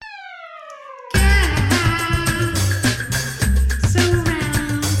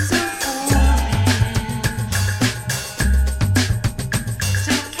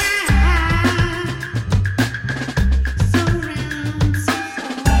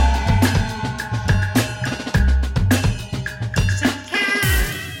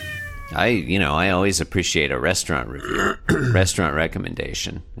I always appreciate a restaurant review, restaurant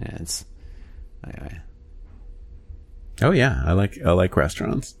recommendation. Yeah, Oh yeah, I like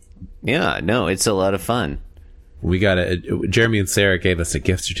restaurants. Yeah, no, it's a lot of fun. We got Jeremy and Sarah gave us a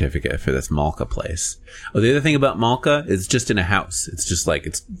gift certificate for this Malka place. Oh, the other thing about Malka is just in a house. It's just like,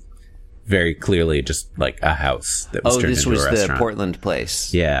 it's very clearly just like a house that was turned into a restaurant. Oh, this was the Portland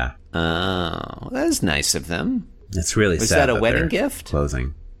place. Yeah. Oh, that was nice of them. It's really Was sad that a wedding they're gift?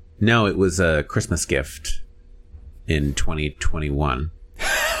 Closing. No, it was a Christmas gift in 2021.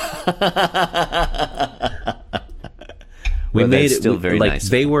 We made it still very like nice.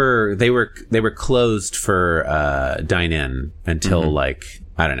 they were closed for dine-in until like,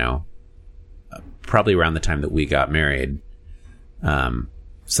 I don't know, probably around the time that we got married.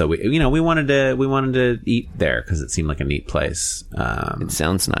 So we wanted to eat there because it seemed like a neat place. It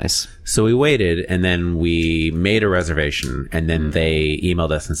sounds nice. So we waited, and then we made a reservation, and then they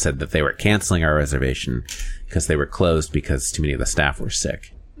emailed us and said that they were canceling our reservation because they were closed because too many of the staff were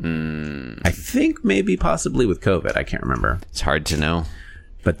sick. I think maybe possibly with COVID. I can't remember. It's hard to know.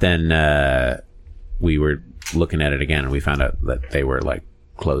 But then we were looking at it again, and we found out that they were like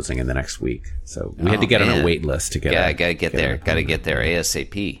closing in the next week. So we had to get on a wait list to get. Yeah, gotta get there. Gotta get there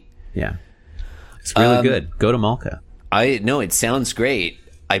ASAP. Yeah, it's really good. Go to Malka. No, it sounds great.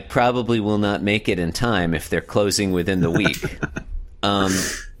 I probably will not make it in time if they're closing within the week.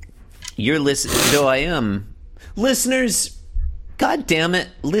 You're listening, though I am. Listeners, God damn it,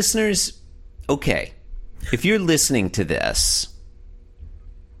 listeners. Okay, if you're listening to this,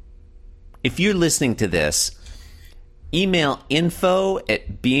 email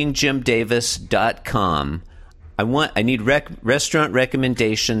info@beingjimdavis.com. I need restaurant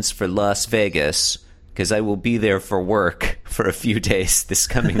recommendations for Las Vegas because I will be there for work for a few days this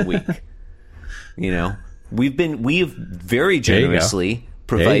coming week. We've very generously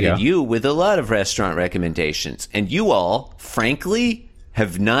provided you with a lot of restaurant recommendations, and you all, frankly,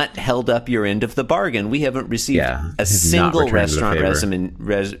 have not held up your end of the bargain. We haven't received a single restaurant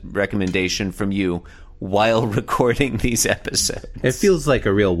recommendation from you while recording these episodes. It feels like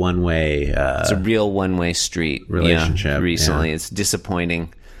a real one-way... it's a real one-way street. Relationship. Recently. Yeah. It's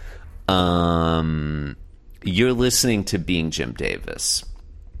disappointing. You're listening to Being Jim Davis.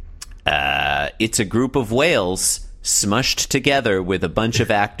 It's a group of whales smushed together with a bunch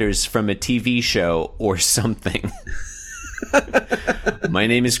of actors from a TV show or something. My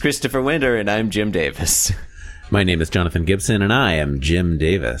name is Christopher Winter, and I'm Jim Davis. My name is Jonathan Gibson, and I am Jim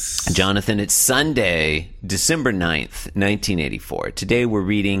Davis. Jonathan, it's Sunday, December 9th, 1984. Today we're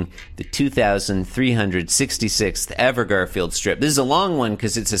reading the 2,366th ever Garfield strip. This is a long one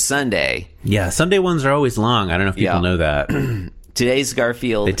because it's a Sunday. Yeah, Sunday ones are always long. I don't know if people know that. Today's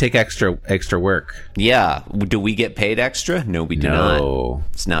Garfield... They take extra work. Yeah. Do we get paid extra? No, we do not.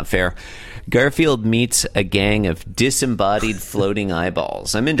 It's not fair. Garfield meets a gang of disembodied floating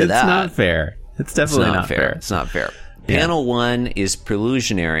eyeballs. I'm into that. It's not fair. It's definitely not fair. It's not fair. Panel 1 is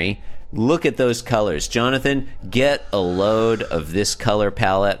Prelusionary. Look at those colors. Jonathan, get a load of this color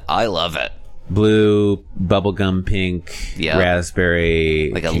palette. I love it. Blue, bubblegum pink,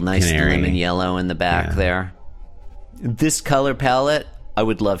 raspberry, like a nice canary. Lemon yellow in the back there. This color palette, I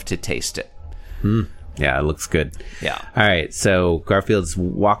would love to taste it. Yeah, it looks good. Yeah. All right, so Garfield's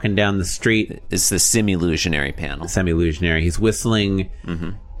walking down the street. It's the Semi-Illusionary panel. Semi-Illusionary. He's whistling...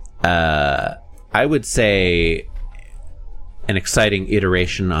 I would say an exciting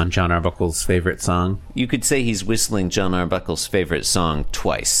iteration on John Arbuckle's favorite song. You could say he's whistling John Arbuckle's favorite song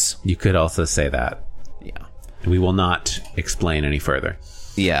twice. You could also say that. Yeah. We will not explain any further.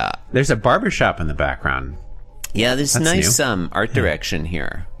 Yeah. There's a barbershop in the background. Yeah, there's nice art direction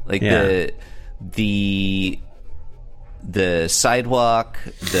here. Like the sidewalk,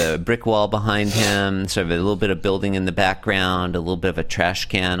 the brick wall behind him, sort of a little bit of building in the background, a little bit of a trash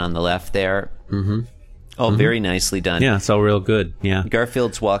can on the left there. Very nicely done. Yeah, it's all real good. Yeah.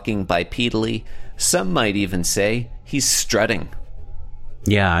 Garfield's walking bipedally. Some might even say he's strutting.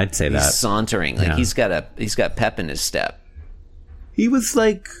 Yeah, I'd say that. He's sauntering. Like he's got pep in his step. He was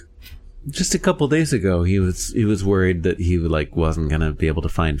like... Just a couple days ago, he was worried that he wasn't going to be able to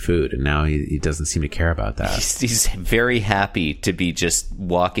find food, and now he doesn't seem to care about that. He's very happy to be just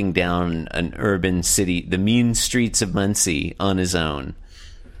walking down an urban city, the mean streets of Muncie, on his own.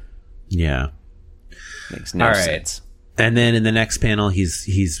 Yeah, makes no sense. And then in the next panel,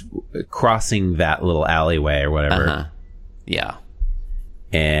 he's crossing that little alleyway or whatever. Yeah,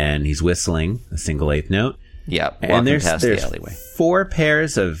 and he's whistling a single eighth note. Yeah, and there's the alleyway. 4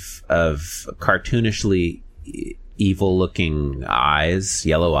 pairs of cartoonishly evil-looking eyes,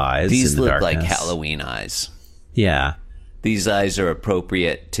 yellow eyes. These in the look darkness. like Halloween eyes. Yeah, these eyes are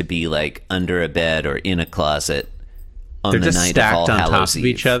appropriate to be like under a bed or in a closet on they're the just night stacked of All on Hallows top of Eve.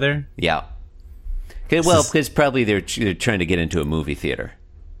 each other. Yeah. Well, because probably they're trying to get into a movie theater.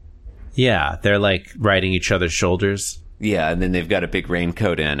 Yeah, they're like riding each other's shoulders. Yeah, and then they've got a big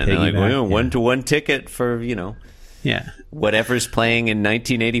raincoat in, and they're like, well, 1-to-1 ticket for, whatever's playing in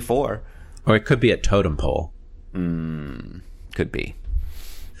 1984. Or it could be a totem pole. Could be.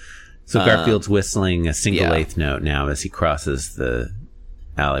 So Garfield's whistling a single eighth note now as he crosses the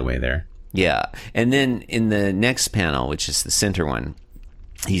alleyway there. Yeah, and then in the next panel, which is the center one,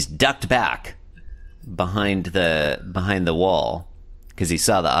 he's ducked back behind the wall because he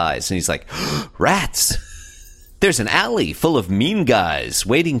saw the eyes, and he's like, rats! There's an alley full of mean guys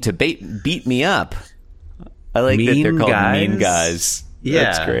waiting to beat me up. I like that they're called mean guys. Yeah.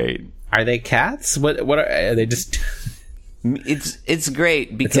 That's great. Are they cats? What are they just... It's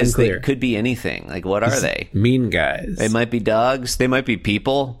great because they could be anything. Like, what are they? Mean guys. They might be dogs. They might be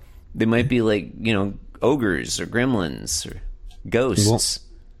people. They might be like, ogres or gremlins or ghosts.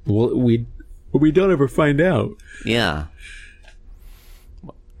 Well, we don't ever find out. Yeah.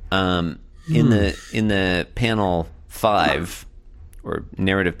 In the panel 5 or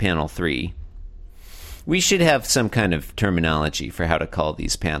narrative panel 3, we should have some kind of terminology for how to call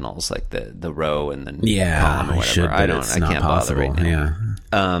these panels, like the row and the column or whatever. Should, I can't bother right now.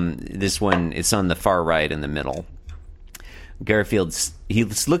 Yeah. This one, it's on the far right in the middle.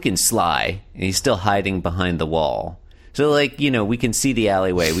 He's looking sly, and he's still hiding behind the wall. So, we can see the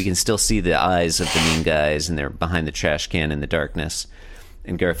alleyway. We can still see the eyes of the mean guys, and they're behind the trash can in the darkness.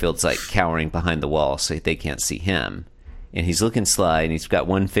 And Garfield's, cowering behind the wall so they can't see him. And he's looking sly, and he's got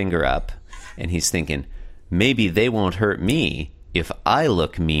one finger up, and he's thinking, maybe they won't hurt me if I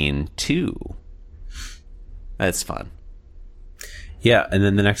look mean, too. That's fun. Yeah, and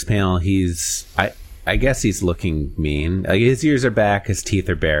then the next panel, I guess he's looking mean. Like, his ears are back, his teeth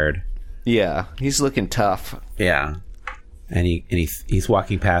are bared. Yeah, he's looking tough. Yeah. And he's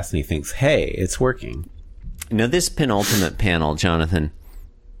walking past and he thinks, hey, it's working. Now, this penultimate panel, Jonathan,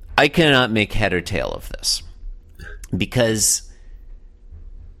 I cannot make head or tail of this. Because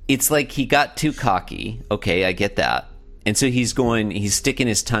it's like he got too cocky. Okay, I get that. And so he's sticking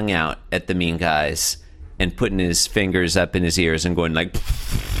his tongue out at the mean guys and putting his fingers up in his ears and going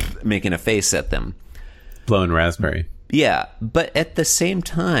making a face at them. Blowing raspberry. Yeah, but at the same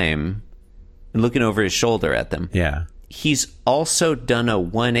time, looking over his shoulder at them. Yeah. He's also done a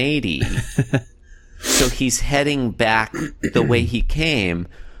 180. So he's heading back the way he came.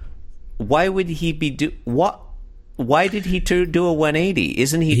 Why would he be Why did he do a 180?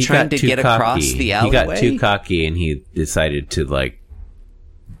 Isn't he trying to get across the alleyway? He got too cocky and he decided to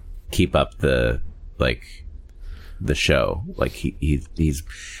keep up the show.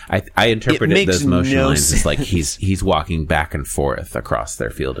 I interpreted those motion lines as he's walking back and forth across their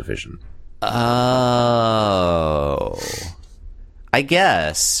field of vision. Oh, I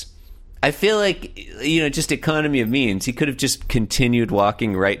guess. I feel like, just economy of means. He could have just continued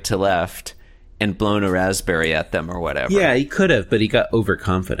walking right to left and blown a raspberry at them or whatever. Yeah, he could have, but he got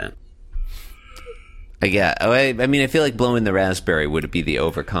overconfident. I feel like blowing the raspberry would be the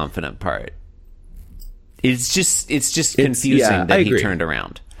overconfident part. It's just confusing that he turned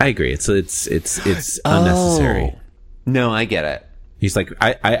around. I agree. It's unnecessary. No, I get it. He's like,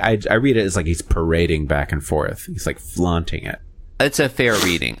 I read it as like he's parading back and forth. He's like flaunting it. It's a fair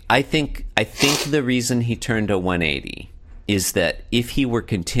reading. I think the reason he turned a 180 is that if he were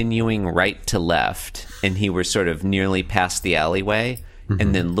continuing right to left and he were sort of nearly past the alleyway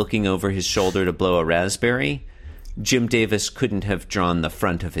and then looking over his shoulder to blow a raspberry, Jim Davis couldn't have drawn the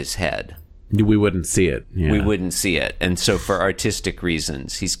front of his head. We wouldn't see it. Yeah. We wouldn't see it. And so for artistic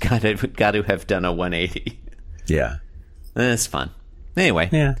reasons, he's got to have done a 180. Yeah. That's fun. Anyway.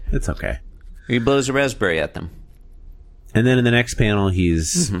 Yeah, it's okay. He blows a raspberry at them. And then in the next panel,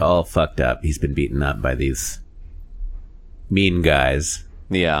 he's all fucked up. He's been beaten up by these mean guys.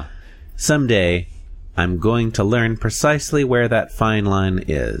 Yeah. Someday, I'm going to learn precisely where that fine line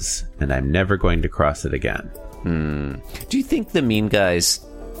is, and I'm never going to cross it again. Do you think the mean guys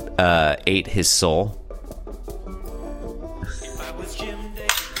ate his soul?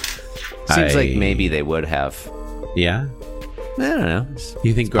 Seems like maybe they would have. Yeah? I don't know.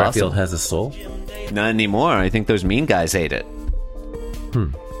 You think Garfield has a soul? Not anymore. I think those mean guys ate it.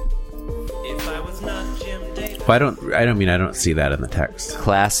 Well, I don't see that in the text.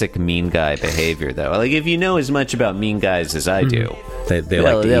 Classic mean guy behavior, though. Like, if you know as much about mean guys as I do,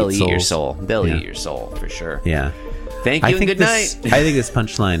 they'll eat your soul. They'll eat your soul for sure. Yeah. Thank you and good night. I think this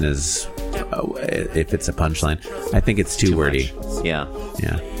punchline is, if it's a punchline, I think it's too wordy. Yeah.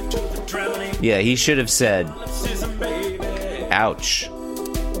 Yeah. Yeah, he should have said, Ouch.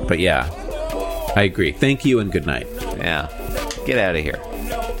 But yeah, I agree. Thank you and good night. Yeah. Get out of here.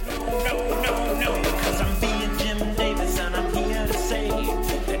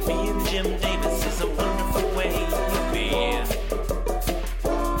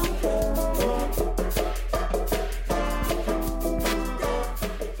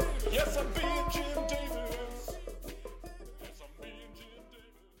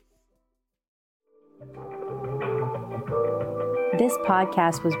 This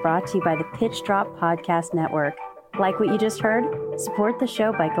podcast was brought to you by the Pitch Drop Podcast Network. Like what you just heard? Support the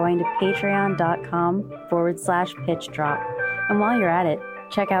show by going to patreon.com/pitchdrop. And while you're at it,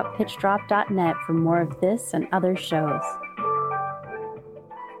 check out pitchdrop.net for more of this and other shows.